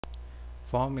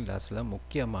ஃபார்முலாஸில்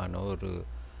முக்கியமான ஒரு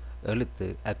எழுத்து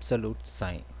அப்சல்யூட்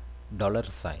சைன்,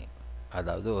 டாலர் சைன்.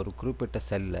 அதாவது ஒரு குறிப்பிட்ட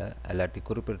செல்லை இல்லாட்டி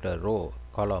குறிப்பிட்ட ரோ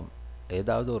காலம்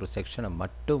ஏதாவது ஒரு செக்ஷனை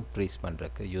மட்டும் ஃப்ரீஸ்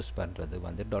பண்ணுறதுக்கு யூஸ் பண்ணுறது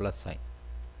வந்து டாலர் சைன்.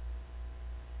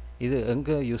 இது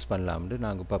எங்கே யூஸ் பண்ணலாம்னு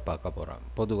நாங்கள் இப்போ பார்க்க போகிறோம்.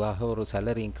 பொதுவாக ஒரு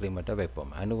சேலரி இன்க்ரிமெண்ட்டை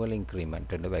வைப்போம், ஆனுவல்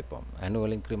இன்க்ரிமெண்ட்டுன்னு வைப்போம்.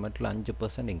 ஆனுவல் இன்க்ரிமெண்ட்டில்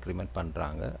 5% இன்க்ரிமெண்ட்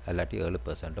பண்ணுறாங்க, இல்லாட்டி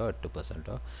 7%ஓ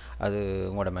 8%ஓ, அது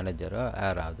உங்களோட மேனேஜரோ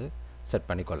யாராவது செட்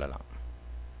பண்ணி கொள்ளலாம்.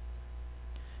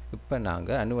 இப்போ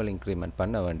நாங்கள் ஆனுவல் இன்க்ரிமெண்ட்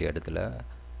பண்ண வேண்டிய இடத்துல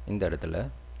இந்த இடத்துல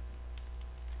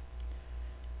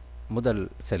முதல்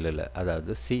செல்லில்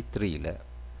அதாவது C3யில்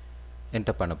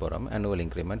என்டர் பண்ண போகிறோம். ஆனுவல்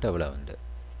இன்க்ரிமெண்ட் எவ்வளோ உண்டு.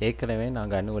 ஏற்கனவே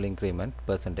நாங்கள் ஆனுவல் இன்க்ரிமெண்ட்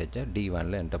பர்சன்டேஜை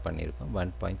D1ல் என்டர் பண்ணியிருக்கோம்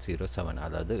 1.07,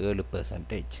 அதாவது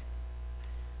 7%.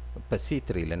 இப்போ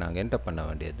C3யில் நாங்கள் என்டர் பண்ண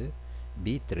வேண்டியது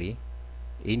B3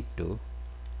 இன்ட்டு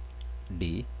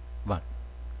D1.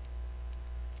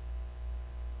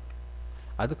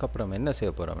 அதுக்கப்புறம் என்ன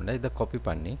செய்ய போகிறோம்னா இதை காப்பி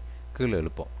பண்ணி கீழே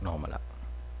எழுப்போம் நார்மலாக.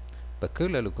 இப்போ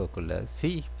கீழே எழுக்கக்குள்ளே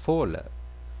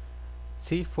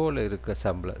C4ல் இருக்கிற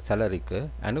சேலரிக்கு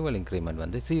ஆனுவல் இன்க்ரிமெண்ட்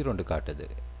வந்து 0 காட்டுது.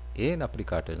 ஏன் அப்படி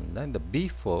காட்டுதுன்னா இந்த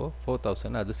B4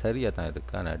 4000 அது சரியாக தான்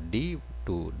இருக்குது, ஆனால்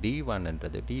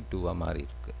D1ன்றது D2வாக மாறி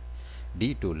இருக்குது.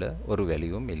 D2வில் ஒரு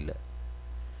வேல்யூவும் இல்லை,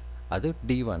 அது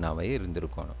D1ஆகவே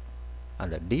இருந்திருக்கணும்.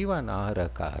 அந்த D1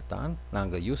 ஆகிறதுக்காகத்தான்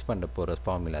நாங்கள் யூஸ் பண்ண போகிற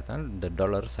ஃபார்முலா தான் இந்த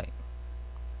டாலர் சைன்.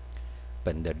 இப்போ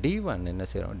இந்த D1 என்ன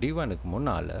செய்கிறோம், D1க்கு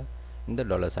முன்னால் இந்த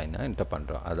டாலர் சைனை என்டர்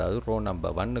பண்ணுறோம். அதாவது ரோ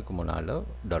நம்பர் 1க்கு முன்னால்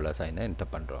டாலர் சைனை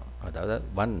என்டர் பண்ணுறோம், அதாவது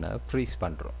 1ஐ ஃப்ரீஸ்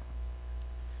பண்ணுறோம்.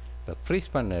 இப்போ ஃப்ரீஸ்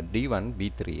பண்ண D1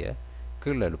 B3யை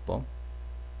கீழே எழுப்போம்.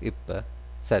 இப்போ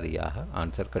சரியாக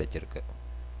ஆன்சர் கிடைச்சிருக்கு.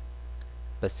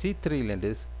 இப்போ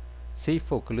C3லேருந்து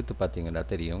C4 இழுத்து பார்த்தீங்கன்னா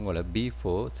தெரியும் உங்களை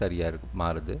B4 சரியாக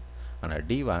மாறுது, ஆனால்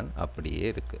D1 அப்படியே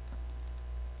இருக்குது.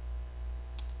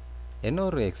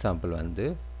 இன்னொரு எக்ஸாம்பிள் வந்து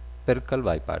பெருக்கல்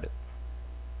வாய்ப்பாடு.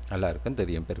 எல்லாருக்கும்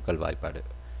தெரியும் பெருக்கல் வாய்ப்பாடு.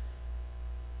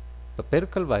 இப்போ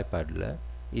பெருக்கல் வாய்ப்பாடில்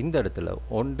இந்த இடத்துல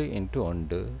 1 ×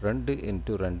 1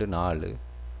 2 × 2 4,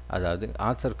 அதாவது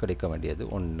ஆன்சர் கிடைக்க வேண்டியது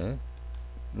 1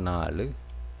 4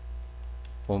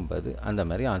 9 அந்த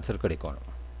மாதிரி ஆன்சர் கிடைக்கணும்.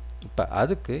 இப்போ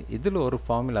அதுக்கு இதில் ஒரு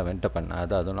ஃபார்முலா என்டர் பண்ண,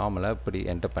 அதாவது நார்மலாக இப்படி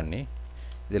என்டர் பண்ணி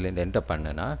இதில் என்டர்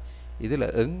பண்ணுனா இதில்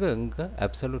எங்கே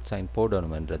அப்சல்யூட் சைன்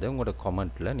போடணுமென்றதை உங்களோட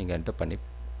கமெண்ட்டில் நீங்கள்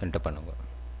என்டர் பண்ணுங்க.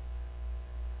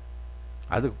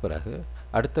 அதுக்கு பிறகு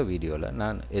அடுத்த வீடியோவில்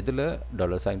நான் எதில்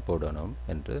டாலர் சைன் போடணும்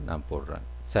என்று நான் போடுறேன்.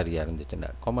 சரியாக இருந்துச்சுன்னா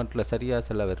கமெண்ட்டில் சரியாக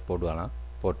சில பேர்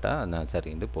போட்டால் நான்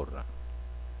சரின்னு போடுறேன்.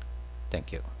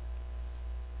 தேங்க்யூ.